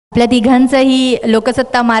आपल्या तिघांचंही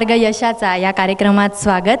लोकसत्ता मार्ग यशाचा या कार्यक्रमात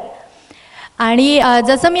स्वागत. आणि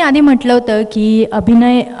जसं मी आधी म्हटलं होतं की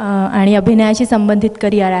अभिनय आणि अभिनयाशी संबंधित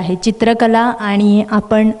करिअर आहे, चित्रकला आणि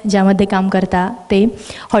आपण ज्यामध्ये काम करता ते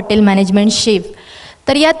हॉटेल मॅनेजमेंट शेफ.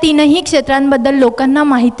 तर या तीनही क्षेत्रांबद्दल लोकांना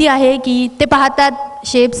माहिती आहे की ते पाहतात,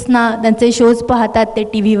 शेफ्सना त्यांचे शोज पाहतात ते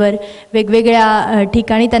टी व्हीवर, वेगवेगळ्या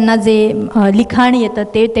ठिकाणी त्यांना जे लिखाण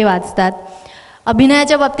येतं ते वाचतात.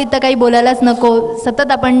 अभिनयाच्या बाबतीत तर काही बोलायलाच नको,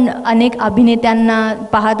 सतत आपण अनेक अभिनेत्यांना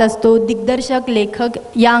पाहत असतो, दिग्दर्शक, लेखक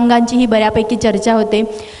या अंगांचीही बऱ्यापैकी चर्चा होते.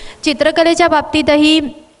 चित्रकलेच्या बाबतीतही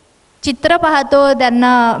चित्र पाहतो,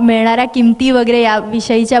 त्यांना मिळणाऱ्या किमती वगैरे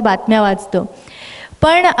याविषयीच्या बातम्या वाचतो.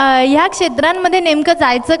 पण ह्या क्षेत्रांमध्ये नेमकं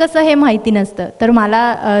जायचं कसं हे माहिती नसतं. तर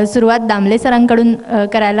मला सुरुवात दामले सरांकडून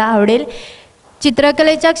करायला आवडेल.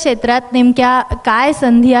 चित्रकलेच्या क्षेत्रात नेमक्या काय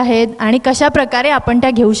संधी आहेत आणि कशा प्रकारे आपण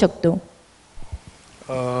त्या घेऊ शकतो?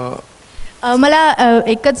 मला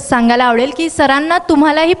एकच सांगायला आवडेल की सरांना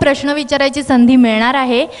तुम्हालाही प्रश्न विचारायची संधी मिळणार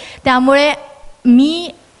आहे, त्यामुळे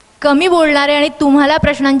मी कमी बोलणार आहे आणि तुम्हाला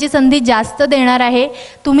प्रश्नांची संधी जास्त देणार आहे.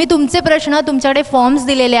 तुम्ही तुमचे प्रश्न, तुमच्याकडे फॉर्म्स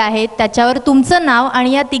दिलेले आहेत, त्याच्यावर तुमचं नाव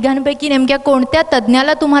आणि या तिघांपैकी नेमक्या कोणत्या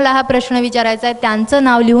तज्ज्ञाला तुम्हाला हा प्रश्न विचारायचा आहे त्यांचं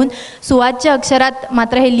नाव लिहून सुवाच्य अक्षरात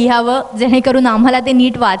मात्र हे लिहावं, जेणेकरून आम्हाला ते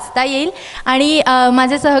नीट वाचता येईल. आणि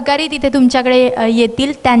माझे सहकारी तिथे तुमच्याकडे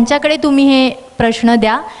येतील, त्यांच्याकडे तुम्ही हे प्रश्न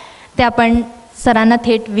द्या, ते आपण सरांना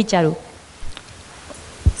थेट विचारू.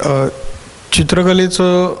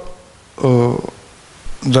 चित्रकलेचं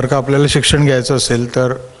जर का आपल्याला शिक्षण घ्यायचं असेल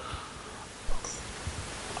तर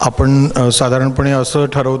आपण साधारणपणे असं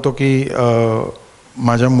ठरवतो की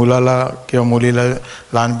माझ्या मुलाला किंवा मुलीला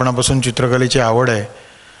लहानपणापासून चित्रकलेची आवड आहे.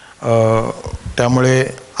 त्यामुळे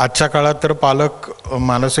आजच्या काळात तर पालक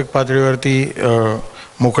मानसिक पातळीवरती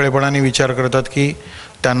मोकळेपणाने विचार करतात की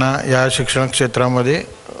त्यांना या शिक्षण क्षेत्रामध्ये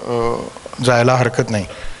जायला हरकत नाही.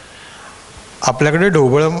 आपल्याकडे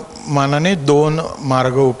ढोबळमानाने दोन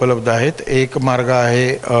मार्ग उपलब्ध आहेत. एक मार्ग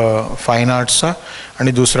आहे फाईन आर्ट्सचा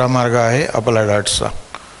आणि दुसरा मार्ग आहे अप्लाइड आर्ट्सचा.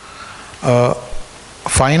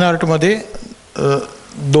 फाईन आर्टमध्ये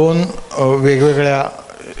दोन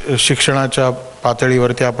वेगवेगळ्या शिक्षणाच्या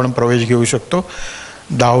पातळीवरती आपण प्रवेश घेऊ शकतो.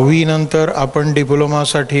 10वी नंतर आपण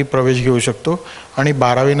डिप्लोमासाठी प्रवेश घेऊ शकतो आणि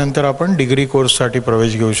 12वी नंतर आपण डिग्री कोर्ससाठी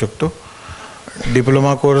प्रवेश घेऊ शकतो.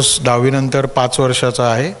 डिप्लोमा कोर्स 10वी नंतर 5 वर्षाचा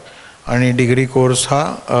आहे आणि डिग्री कोर्स हा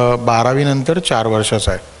 12वी नंतर 4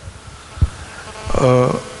 वर्षाचा आहे.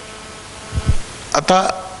 आता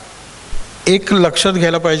एक लक्षात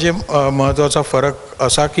घ्यायला पाहिजे महत्त्वाचा फरक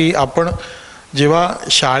असा की आपण जेव्हा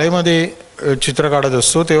शाळेमध्ये चित्र काढत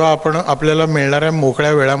असतो तेव्हा आपण आपल्याला मिळणाऱ्या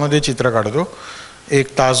मोकळ्या वेळामध्ये चित्र काढतो,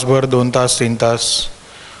 1 तासभर, 2 तास, 3 तास.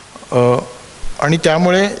 आणि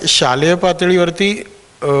त्यामुळे शालेय पातळीवरती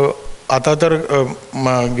आता तर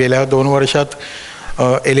गेल्या 2 वर्षात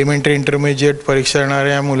एलिमेंटरी इंटरमिजिएट परीक्षा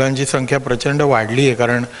देणाऱ्या मुलांची संख्या प्रचंड वाढली आहे,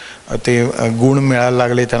 कारण ते गुण मिळायला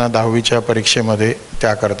लागले त्यांना 10वीच्या परीक्षेमध्ये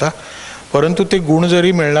त्याकरता. परंतु ते गुण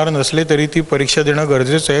जरी मिळणार नसले तरी ती परीक्षा देणं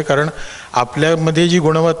गरजेचं आहे, कारण आपल्यामध्ये जी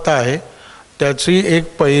गुणवत्ता आहे त्याची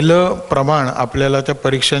एक पहिलं प्रमाण आपल्याला त्या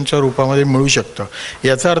परीक्षांच्या रूपामध्ये मिळू शकतं.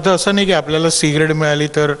 याचा अर्थ असा नाही की आपल्याला C ग्रेड मिळाली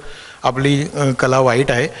तर आपली कला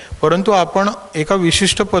वाईट आहे, परंतु आपण एका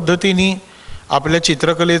विशिष्ट पद्धतीने आपल्या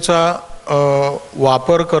चित्रकलेचा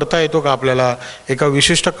वापर करता येतो का, आपल्याला एका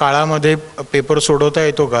विशिष्ट काळामध्ये पेपर सोडवता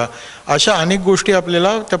येतो का, अशा अनेक गोष्टी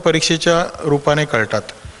आपल्याला त्या परीक्षेच्या रूपाने कळतात.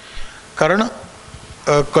 कारण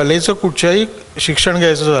कलेचं कुठच्याही शिक्षण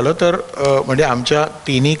घ्यायचं झालं तर म्हणजे आमच्या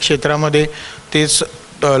तिन्ही क्षेत्रामध्ये तेच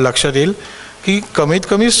लक्षात येईल की कमीत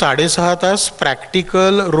कमी 6.5 तास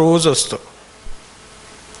प्रॅक्टिकल रोज असतं.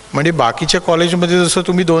 म्हणजे बाकीच्या कॉलेजमध्ये जसं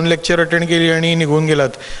तुम्ही 2 लेक्चर अटेंड केली आणि निघून गेलात,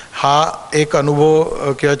 हा एक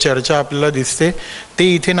अनुभव किंवा चर्चा आपल्याला दिसते,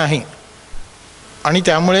 ते इथे नाही. आणि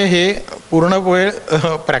त्यामुळे हे पूर्ण वेळ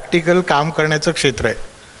प्रॅक्टिकल काम करण्याचं क्षेत्र आहे.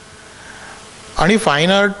 आणि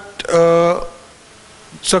फाईन आर्टचं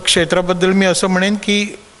क्षेत्राबद्दल मी असं म्हणेन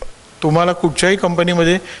की तुम्हाला कुठच्याही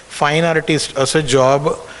कंपनीमध्ये फाईन आर्टिस्ट असं जॉब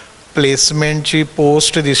प्लेसमेंटची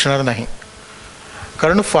पोस्ट दिसणार नाही,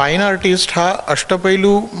 कारण फाईन आर्टिस्ट हा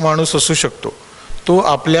अष्टपैलू माणूस असू शकतो. तो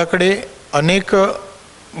आपल्याकडे अनेक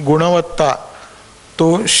गुणवत्ता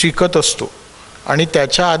तो शिकत असतो आणि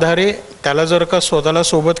त्याच्या आधारे त्याला जर का स्वतःला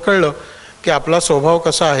सोबत कळलं की आपला स्वभाव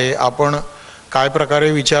कसा आहे, आपण काय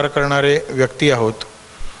प्रकारे विचार करणारे व्यक्ती आहोत,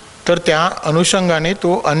 तर त्या अनुषंगाने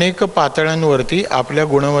तो अनेक पातळ्यांवरती आपल्या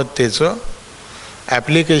गुणवत्तेचं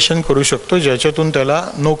ॲप्लिकेशन करू शकतो, ज्याच्यातून त्याला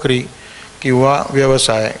नोकरी किंवा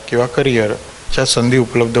व्यवसाय किंवा करिअरच्या संधी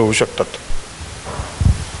उपलब्ध होऊ शकतात.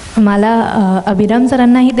 मला अभिराम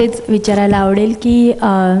सरांनाही तेच विचारायला आवडेल की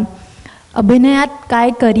अभिनयात काय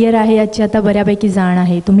करिअर आहे याची आता बऱ्यापैकी जाण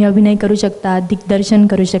आहे. तुम्ही अभिनय करू शकता, दिग्दर्शन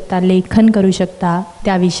करू शकता, लेखन करू शकता,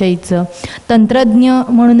 त्याविषयीचं तंत्रज्ञ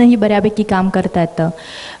म्हणूनही बऱ्यापैकी काम करता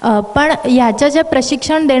येतं. पण याच्या ज्या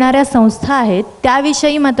प्रशिक्षण देणाऱ्या संस्था आहेत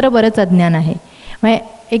त्याविषयी मात्र बरंच अज्ञान आहे.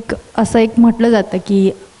 म्हणजे एक म्हटलं जातं की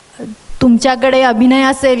तुमच्याकडे अभिनय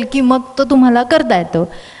असेल की मग तो तुम्हाला करता येतो.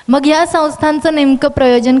 मग या संस्थांचं नेमकं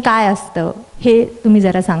प्रयोजन काय असतं हे तुम्ही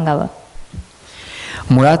जरा सांगावं.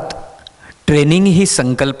 मुळात ट्रेनिंग ही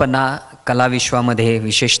संकल्पना कलाविश्वामध्ये,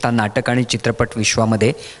 विशेषतः नाटक आणि चित्रपट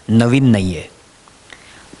विश्वामध्ये नवीन नाही आहे.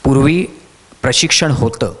 पूर्वी प्रशिक्षण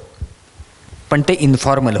होतं, पण ते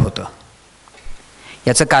इन्फॉर्मल होतं.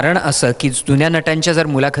 याचं कारण असं की जुन्या नटांच्या जर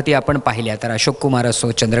मुलाखती आपण पाहिल्या तर अशोक कुमार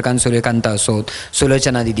असोत, चंद्रकांत सूर्यकांत असोत,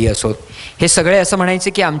 सुलोचना दिदी असोत, हे सगळे असं म्हणायचे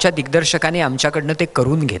की आमच्या दिग्दर्शकाने आमच्याकडनं ते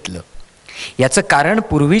करून घेतलं. याचं कारण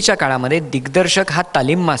पूर्वीच्या काळामध्ये दिग्दर्शक हा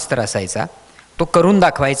तालीम मास्तर असायचा. तो करून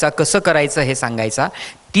दाखवायचा, कसं करायचं हे सांगायचा.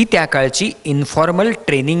 ती त्या काळची इन्फॉर्मल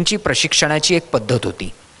ट्रेनिंगची, प्रशिक्षणाची एक पद्धत होती.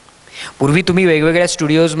 पूर्वी तुम्ही वेगवेगळ्या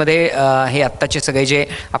स्टुडिओजमध्ये हे आत्ताचे सगळे जे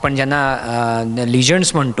आपण ज्यांना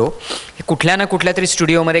लिजंड्स म्हणतो, हे कुठल्या ना कुठल्या तरी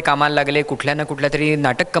स्टुडिओमध्ये कामाला लागले, कुठल्या ना कुठल्या तरी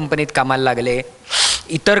नाटक कंपनीत कामाला लागले.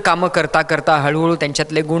 इतर कामं करता करता हळूहळू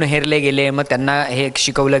त्यांच्यातले गुण हेरले गेले. मग त्यांना हे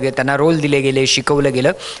शिकवलं गेलं, त्यांना रोल दिले गेले, शिकवलं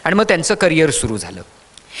गेलं आणि मग त्यांचं करिअर सुरू झालं.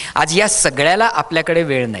 आज या सगळ्याला आपल्याकडे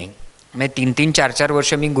वेळ नाही. म्हणजे 3-3, 4-4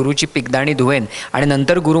 वर्ष मी गुरुची पिकदाणी धुवेन आणि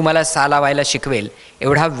नंतर गुरु मला सा लावायला शिकवेल,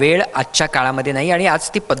 एवढा वेळ आजच्या काळामध्ये नाही. आणि आज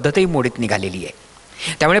ती पद्धतही मोडीत निघालेली आहे.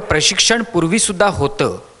 त्यामुळे प्रशिक्षण पूर्वीसुद्धा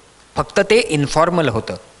होतं, फक्त ते इन्फॉर्मल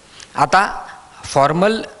होतं. आता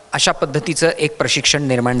फॉर्मल अशा पद्धतीचं एक प्रशिक्षण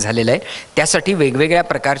निर्माण झालेलं आहे. त्यासाठी वेगवेगळ्या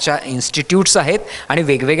प्रकारच्या इन्स्टिट्यूट्स आहेत आणि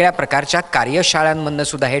वेगवेगळ्या प्रकारच्या कार्यशाळांमधनं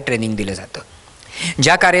सुद्धा हे ट्रेनिंग दिलं जातं.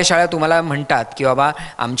 ज्या कार्यशाळा तुम्हाला म्हणतात की बाबा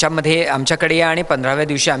आमच्याकडे या आणि 15व्या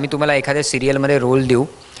दिवशी आम्ही तुम्हाला एखाद्या सिरियलमध्ये रोल देऊ,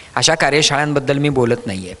 अशा कार्यशाळांबद्दल मी बोलत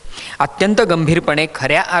नाही आहे. अत्यंत गंभीरपणे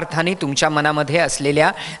खऱ्या अर्थाने तुमच्या मनामध्ये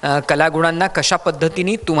असलेल्या कलागुणांना कशा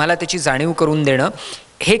पद्धतीने तुम्हाला त्याची जाणीव करून देणं,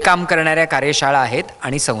 हे काम करणाऱ्या कार्यशाळा आहेत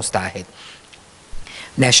आणि संस्था आहेत.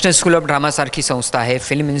 नॅशनल स्कूल ऑफ ड्रामासारखी संस्था आहे,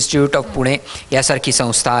 फिल्म इन्स्टिट्यूट ऑफ पुणे यासारखी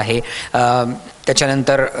संस्था आहे,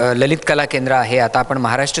 त्याच्यानंतर ललित कला केंद्र आहे. आता आपण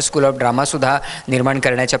महाराष्ट्र स्कूल ऑफ ड्रामासुद्धा निर्माण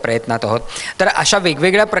करण्याच्या प्रयत्नात आहोत. तर अशा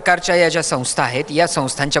वेगवेगळ्या प्रकारच्या या ज्या संस्था आहेत, या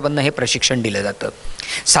संस्थांच्यामधनं हे प्रशिक्षण दिलं जातं.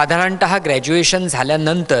 साधारणतः ग्रॅज्युएशन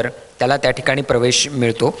झाल्यानंतर त्याला त्या ठिकाणी प्रवेश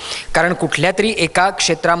मिळतो. कारण कुठल्या तरी एका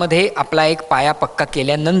क्षेत्रामध्ये आपला एक पाया पक्का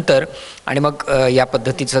केल्यानंतर आणि मग या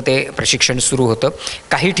पद्धतीचं ते प्रशिक्षण सुरू होतं.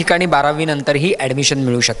 काही ठिकाणी 12वी नंतरही ॲडमिशन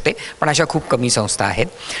मिळू शकते, पण अशा खूप कमी संस्था आहेत.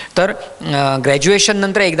 तर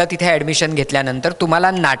ग्रॅज्युएशननंतर एकदा तिथे ॲडमिशन घेतल्यानंतर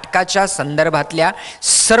तुम्हाला नाटकाच्या संदर्भातल्या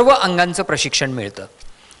सर्व अंगांचं प्रशिक्षण मिळतं.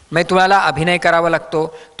 म्हणजे तुम्हाला अभिनय करावा लागतो,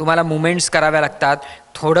 तुम्हाला मुवमेंट्स कराव्या लागतात,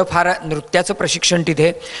 थोडंफार नृत्याचं प्रशिक्षण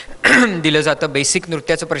तिथे दिलं जातं, बेसिक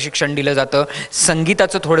नृत्याचं प्रशिक्षण दिलं जातं,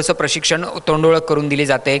 संगीताचं थोडंसं प्रशिक्षण तोंडओळख करून दिली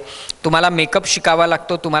जाते, तुम्हाला मेकअप शिकावा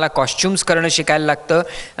लागतो, तुम्हाला कॉस्च्युम्स करणं शिकायला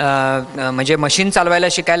लागतं, म्हणजे मशीन चालवायला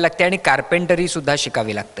शिकायला लागते आणि कार्पेंटरीसुद्धा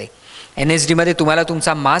शिकावी लागते. NSDमध्ये तुम्हाला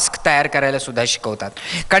तुमचा मास्क तयार करायला सुद्धा शिकवतात.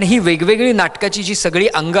 कारण ही वेगवेगळी नाटकाची जी सगळी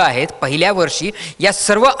अंग आहेत, पहिल्या वर्षी या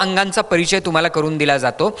सर्व अंगांचा परिचय तुम्हाला करून दिला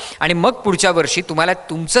जातो आणि मग पुढच्या वर्षी तुम्हाला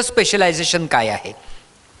तुमचं स्पेशलायझेशन काय आहे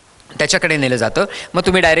त्याच्याकडे नेलं जातं. मग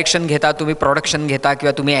तुम्ही डायरेक्शन घेता, तुम्ही प्रोडक्शन घेता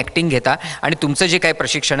किंवा तुम्ही ॲक्टिंग घेता आणि तुमचं जे काही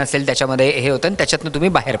प्रशिक्षण असेल त्याच्यामध्ये हे होतं आणि त्याच्यातनं तुम्ही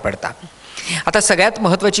बाहेर पडता. आता सगळ्यात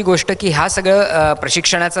महत्त्वाची गोष्ट की हा सगळं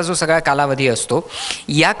प्रशिक्षणाचा जो सगळा कालावधी असतो,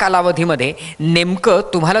 या कालावधीमध्ये नेमकं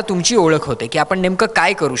तुम्हाला तुमची ओळख होते की आपण नेमकं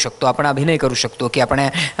काय करू शकतो. आपण अभिनय करू शकतो की आपण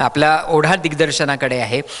आपला ओढा दिग्दर्शनाकडे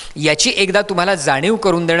आहे, याची एकदा तुम्हाला जाणीव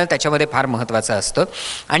करून देणं त्याच्यामध्ये फार महत्त्वाचं असतं.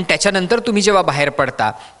 आणि त्याच्यानंतर तुम्ही जेव्हा बाहेर पडता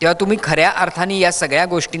तेव्हा तुम्ही खऱ्या अर्थाने या सगळ्या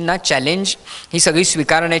गोष्टींना चॅलेंज ही सगळी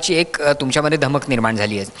स्वीकारण्याची एक तुमच्यामध्ये धमक निर्माण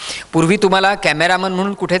झाली आहे. पूर्वी तुम्हाला कॅमेरामन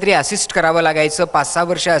म्हणून कुठेतरी असिस्ट करावं लागायचं, 5-6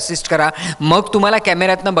 वर्ष असिस्ट करा, मग तुम्हाला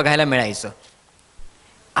कॅमेऱ्यातनं बघायला मिळायचं.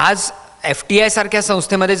 आज FTI सारख्या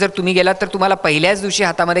संस्थेमध्ये जर तुम्ही गेलात तर तुम्हाला पहिल्याच दिवशी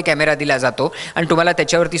हातामध्ये कॅमेरा दिला जातो आणि तुम्हाला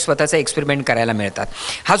त्याच्यावरती स्वतःचा एक्सपेरिमेंट करायला मिळतात.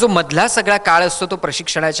 हा जो मधला सगळा काळ असतो तो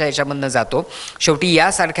प्रशिक्षणाच्या ह्याच्यामधनं जातो. शेवटी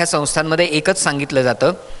यासारख्या संस्थांमध्ये एकच सांगितलं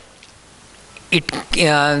जातं,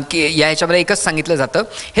 या ह्याच्यामध्ये एकच सांगितलं जातं,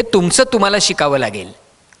 हे तुमचं तुम्हाला शिकावं लागेल,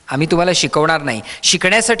 आम्ही तुम्हाला शिकवणार नाही.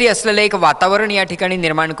 शिकण्यासाठी असलेलं एक वातावरण या ठिकाणी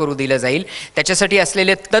निर्माण करू दिलं जाईल, त्याच्यासाठी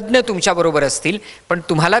असलेले तज्ज्ञ तुमच्याबरोबर असतील, पण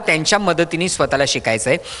तुम्हाला त्यांच्या मदतीने स्वतःला शिकायचं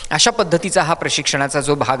आहे. अशा पद्धतीचा हा प्रशिक्षणाचा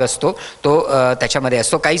जो भाग असतो तो त्याच्यामध्ये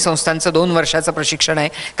असतो. काही संस्थांचं 2 वर्षाचं प्रशिक्षण आहे,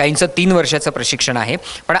 काहींचं 3 वर्षाचं प्रशिक्षण आहे,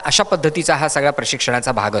 पण अशा पद्धतीचा हा सगळा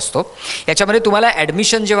प्रशिक्षणाचा भाग असतो. याच्यामध्ये तुम्हाला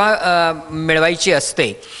ॲडमिशन जेव्हा मिळवायची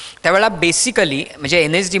असते त्यावेळेला बेसिकली म्हणजे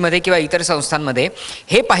NSDमध्ये किंवा इतर संस्थांमध्ये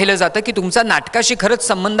हे पाहिलं जातं की तुमचा नाटकाशी खरंच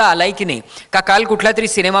संबंध आलाय की नाही. का काल कुठला तरी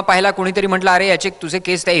सिनेमा पाहिला, कोणीतरी म्हटलं अरे याचे तुझे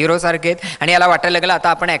केस त्या हिरोसारखे आहेत आणि याला वाटायला लागलं आता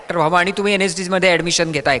आपण ॲक्टर व्हावं आणि तुम्ही NSDमध्ये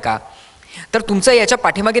ॲडमिशन घेताय का. तर तुमचं याच्या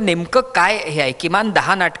पाठीमागे नेमकं काय हे आहे. किमान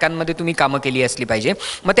 10 नाटकांमध्ये तुम्ही कामं केली असली पाहिजे.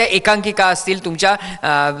 मग त्या एकांकिका असतील,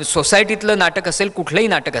 तुमच्या सोसायटीतलं नाटक असेल, कुठलंही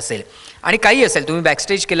नाटक असेल आणि काही असेल, तुम्ही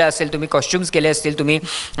बॅकस्टेज केलं असेल, तुम्ही कॉस्ट्युम्स केले असतील, तुम्ही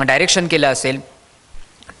डायरेक्शन केलं असेल,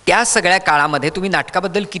 त्या सगळ्या काळामध्ये तुम्ही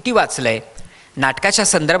नाटकाबद्दल किती वाचलंय, नाटकाच्या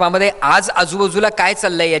संदर्भामध्ये आज आजूबाजूला काय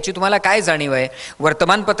चाललंय याची तुम्हाला काय जाणीव आहे,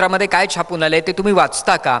 वर्तमानपत्रामध्ये काय छापून आलंय ते तुम्ही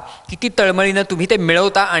वाचता का, किती तळमळीनं तुम्ही ते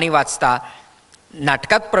मिळवता आणि वाचता.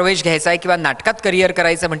 नाटकात प्रवेश घ्यायचा आहे किंवा नाटकात करिअर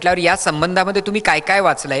करायचं म्हटल्यावर या संबंधामध्ये तुम्ही काय काय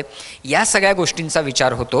वाचलंय या सगळ्या गोष्टींचा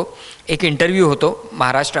विचार होतो. एक इंटरव्ह्यू होतो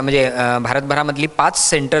महाराष्ट्र म्हणजे भारतभरामधली 5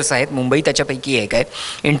 सेंटर्स आहेत, मुंबई त्याच्यापैकी एक आहे.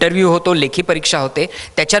 इंटरव्ह्यू होतो, लेखी परीक्षा होते,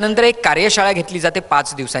 त्याच्यानंतर एक कार्यशाळा घेतली जाते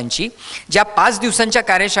 5 दिवसांची. ज्या 5 दिवसांच्या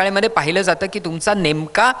कार्यशाळेमध्ये पाहिलं जातं की तुमचा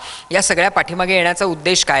नेमका या सगळ्या पाठीमागे येण्याचा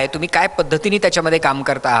उद्देश काय, तुम्ही काय पद्धतीने त्याच्यामध्ये काम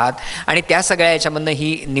करता आहात आणि त्या सगळ्या याच्यामधनं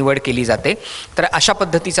ही निवड केली जाते. तर अशा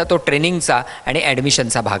पद्धतीचा तो ट्रेनिंगचा आणि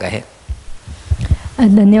ॲडमिशनचा भाग आहे.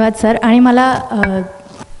 धन्यवाद सर. आणि मला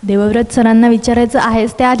देवव्रत सरांना विचारायचं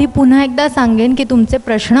आहेच, त्याआधी पुन्हा एकदा सांगेन की तुमचे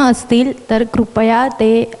प्रश्न असतील तर कृपया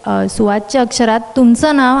ते सुवाच्य अक्षरात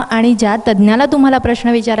तुमचं नाव आणि ज्या तज्ज्ञाला तुम्हाला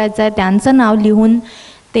प्रश्न विचारायचा आहे त्यांचं नाव लिहून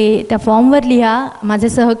ते त्या फॉर्मवर लिहा. माझे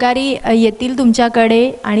सहकारी येतील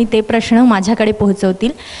तुमच्याकडे आणि ते प्रश्न माझ्याकडे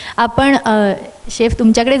पोहोचवतील. आपण शेफ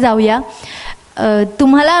तुमच्याकडे जाऊया.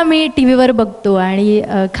 तुम्हाला आम्ही टी व्हीवर बघतो आणि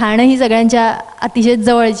खाणं ही सगळ्यांच्या अतिशय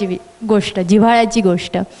जवळची गोष्ट, जिव्हाळ्याची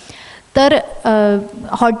गोष्ट. तर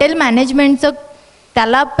हॉटेल मॅनेजमेंटचं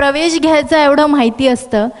त्याला प्रवेश घ्यायचा एवढं माहिती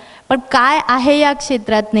असतं, पण काय आहे या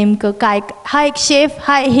क्षेत्रात नेमकं काय, हा एक शेफ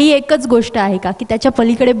ही एकच गोष्ट आहे का की त्याच्या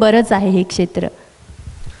पलीकडे बरंच आहे हे क्षेत्र.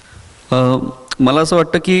 मला असं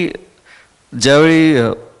वाटतं की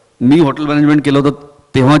ज्यावेळी मी हॉटेल मॅनेजमेंट केलं होतं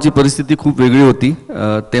तेव्हाची परिस्थिती खूप वेगळी होती.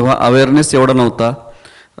 तेव्हा अवेअरनेस एवढा नव्हता,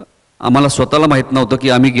 आम्हाला स्वतःला माहीत नव्हतं की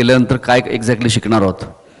आम्ही गेल्यानंतर काय एक्झॅक्टली शिकणार आहोत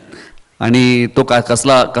आणि तो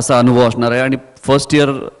कसा अनुभव असणार आहे. आणि फर्स्ट इयर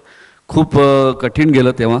खूप कठीण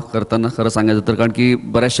गेलं तेव्हा करताना खरं सांगायचं तर, कारण की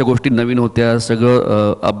बऱ्याचशा गोष्टी नवीन होत्या,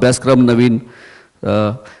 सगळं अभ्यासक्रम नवीन.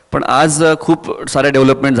 पण आज खूप सारे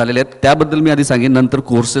डेव्हलपमेंट झालेले आहेत, त्याबद्दल मी आधी सांगेन, नंतर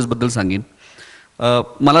कोर्सेसबद्दल सांगेन.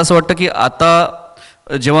 मला असं वाटतं की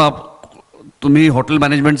आता जेव्हा तुम्ही हॉटेल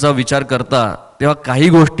मॅनेजमेंटचा विचार करता तेव्हा काही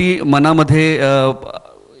गोष्टी मनामध्ये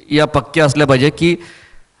या पक्क्या असल्या पाहिजे की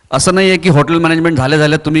असं नाही आहे की हॉटेल मॅनेजमेंट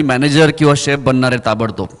झाल्या तुम्ही मॅनेजर किंवा शेफ बनणार आहे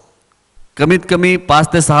ताबडतोब. कमीत कमी 5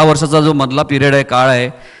 ते 6 वर्षाचा जो मधला पिरियड आहे, काळ आहे,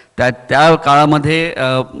 त्या काळामध्ये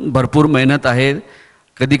भरपूर मेहनत आहे.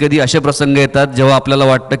 कधी कधी असे प्रसंग येतात जेव्हा आपल्याला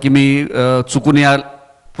वाटतं की मी चुकून या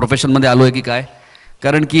प्रोफेशनमध्ये आलो आहे की काय,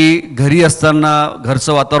 कारण की घरी असताना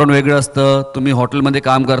घरचं वातावरण वेगळं असतं, तुम्ही हॉटेलमध्ये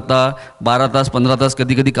काम करता 12 तास 15 तास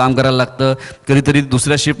कधी कधी काम करायला लागतं. कधीतरी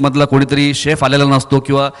दुसऱ्या शिफ्टमधला कोणीतरी शेफ आलेला नसतो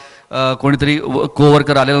किंवा कोणीतरी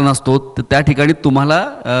कोवर्कर आलेला नसतो, तर त्या ठिकाणी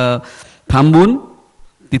तुम्हाला थांबून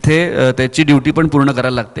तिथे त्याची ड्युटी पण पूर्ण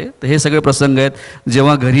करायला लागते. तर हे सगळे प्रसंग आहेत.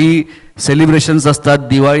 जेव्हा घरी सेलिब्रेशन्स असतात,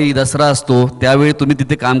 दिवाळी दसरा असतो, त्यावेळी तुम्ही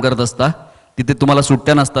तिथे काम करत असता, तिथे तुम्हाला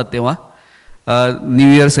सुट्ट्या नसतात. तेव्हा न्यू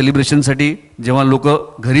इयर सेलिब्रेशनसाठी जेव्हा लोक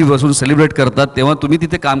घरी बसून सेलिब्रेट करतात तेव्हा तुम्ही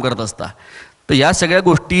तिथे काम करत असता. तर या सगळ्या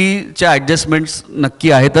गोष्टीच्या ॲडजस्टमेंट्स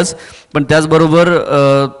नक्की आहेतच, पण त्याचबरोबर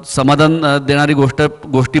समाधान देणारी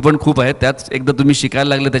गोष्टी पण खूप आहेत. त्यात एकदा तुम्ही शिकायला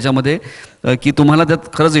लागले त्याच्यामध्ये की तुम्हाला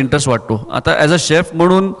त्यात खरंच इंटरेस्ट वाटतो. आता ॲज अ शेफ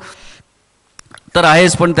म्हणून तर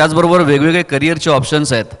आहेच, पण त्याचबरोबर वेगवेगळे करिअरचे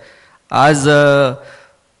ऑप्शन्स आहेत. आज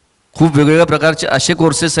खूप वेगवेगळ्या प्रकारचे असे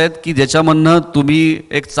कोर्सेस आहेत की ज्याच्यामधनं तुम्ही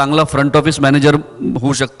एक चांगला फ्रंट ऑफिस मॅनेजर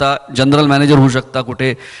होऊ शकता, जनरल मॅनेजर होऊ शकता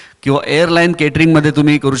कुठे, किंवा एअरलाईन केटरिंगमध्ये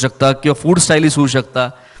तुम्ही करू शकता, किंवा फूड स्टायलिस्ट होऊ शकता.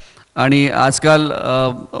 आणि आजकाल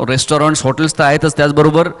रेस्टॉरंट्स हॉटेल्स तर आहेतच,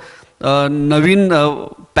 त्याचबरोबर नवीन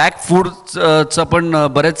पॅक फूडचं पण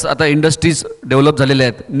बरेच आता इंडस्ट्रीज डेव्हलप झालेल्या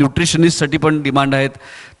आहेत. न्यूट्रिशनिस्टसाठी पण डिमांड आहेत.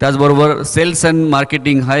 त्याचबरोबर सेल्स अँड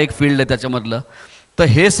मार्केटिंग हा एक फील्ड आहे त्याच्यामधलं. तर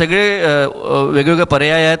हे सगळे वेगवेगळे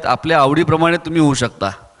पर्याय आहेत. आपल्या आवडीप्रमाणे तुम्ही होऊ शकता.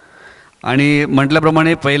 आणि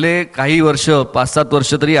म्हटल्याप्रमाणे पहिले काही वर्ष 5-7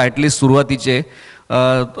 वर्ष तरी ॲटलिस्ट सुरुवातीचे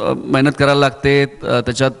मेहनत करायला लागते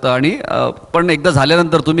त्याच्यात. आणि पण एकदा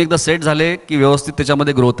झाल्यानंतर तुम्ही एकदा सेट झाले की व्यवस्थित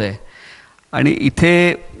त्याच्यामध्ये ग्रोथ आहे. आणि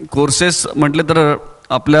इथे कोर्सेस म्हटले तर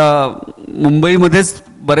आपल्या मुंबईमध्येच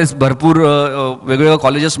भरपूर वेगवेगळ्या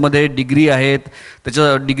कॉलेजेसमध्ये डिग्री आहेत.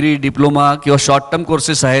 त्याच्या डिग्री डिप्लोमा किंवा शॉर्ट टर्म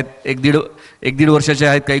कोर्सेस आहेत. एक दीड वर्षाचे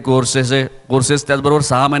आहेत काही कोर्सेस. त्याचबरोबर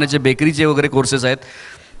 6 महिन्याचे बेकरीचे वगैरे कोर्सेस आहेत.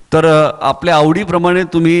 तर आपल्या आवडीप्रमाणे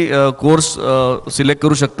तुम्ही कोर्स सिलेक्ट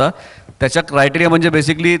करू शकता. त्याच्या क्रायटेरिया म्हणजे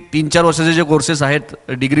बेसिकली 3-4 वर्षाचे जे कोर्सेस आहेत,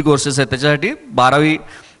 डिग्री कोर्सेस आहेत, त्याच्यासाठी 12वी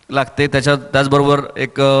लागते. त्याचबरोबर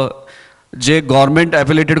एक जे गव्हर्नमेंट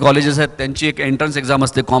ॲफिलेटेड कॉलेजेस आहेत त्यांची एक एंट्रन्स एक्झाम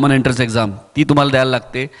असते, कॉमन एंट्रन्स एक्झाम, ती तुम्हाला द्यायला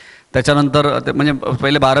लागते. त्याच्यानंतर म्हणजे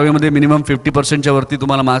पहिले 12वीमध्ये मिनिमम 50%च्या वरती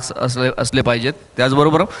तुम्हाला मार्क्स असले पाहिजेत.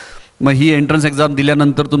 त्याचबरोबर मग ही एंट्रन्स एक्झाम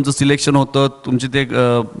दिल्यानंतर तुमचं सिलेक्शन होतं. तुमचे ते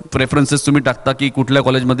प्रेफरन्सेस तुम्ही टाकता की कुठल्या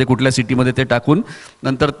कॉलेजमध्ये कुठल्या सिटीमध्ये, ते टाकून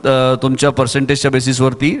नंतर तुमच्या पर्सेंटेजच्या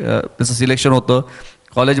बेसिसवरती त्याचं सिलेक्शन होतं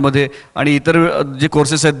कॉलेजमध्ये. आणि इतर जे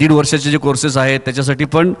कोर्सेस आहेत, 1.5 वर्षाचे जे कोर्सेस आहेत, त्याच्यासाठी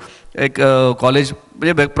पण एक कॉलेज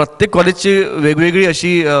म्हणजे प्रत्येक कॉलेजची वेगवेगळी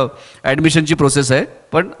अशी ॲडमिशनची प्रोसेस आहे.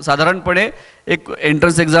 पण साधारणपणे एक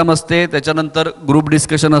एंट्रन्स एक्झाम असते, त्याच्यानंतर ग्रुप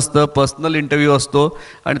डिस्कशन असतं, पर्सनल इंटरव्ह्यू असतो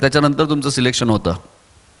आणि त्याच्यानंतर तुमचं सिलेक्शन होतं.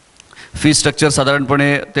 फी स्ट्रक्चर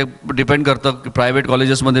साधारणपणे ते डिपेंड करतं की प्रायव्हेट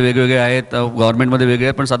कॉलेजेसमध्ये वेगवेगळे आहेत, गव्हर्नमेंटमध्ये वेगळे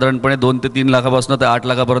आहेत, पण साधारणपणे 2 ते 3 लाखापासून ते 8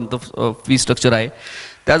 लाखापर्यंत फी स्ट्रक्चर आहे.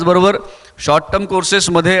 त्याचबरोबर शॉर्ट टर्म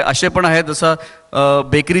कोर्सेसमध्ये असे पण आहेत, जसं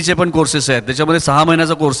बेकरीचे पण कोर्सेस आहेत, त्याच्यामध्ये 6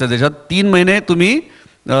 महिन्याचा कोर्स आहे. त्याच्यात 3 महिने तुम्ही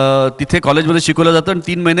तिथे कॉलेजमध्ये शिकवलं जातं आणि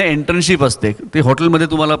 3 महिने इंटर्नशिप असते. ते हॉटेलमध्ये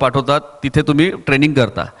तुम्हाला पाठवतात, तिथे तुम्ही ट्रेनिंग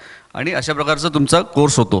करता आणि अशा प्रकारचा तुमचा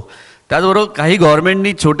कोर्स होतो. त्याचबरोबर काही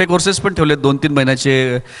गव्हर्नमेंटनी छोटे कोर्सेस पण ठेवलेत, 2-3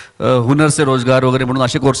 महिन्याचे, हुनर से रोजगार वगैरे म्हणून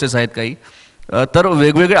असे कोर्सेस आहेत काही. तर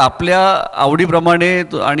वेगवेगळे आपल्या आवडीप्रमाणे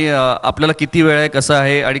आणि आपल्याला किती वेळ आहे, कसं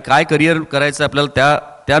आहे आणि काय करिअर करायचं आहे आपल्याला,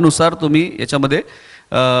 त्यानुसार तुम्ही याच्यामध्ये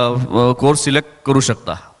कोर्स सिलेक्ट करू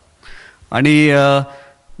शकता. आणि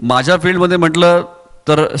माझ्या फील्डमध्ये म्हटलं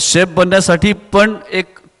तर शेफ बनण्यासाठी पण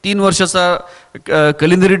एक 3 वर्षाचा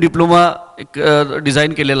कलिंदरी डिप्लोमा एक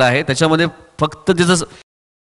डिझाईन केलेला आहे. त्याच्यामध्ये फक्त त्याचं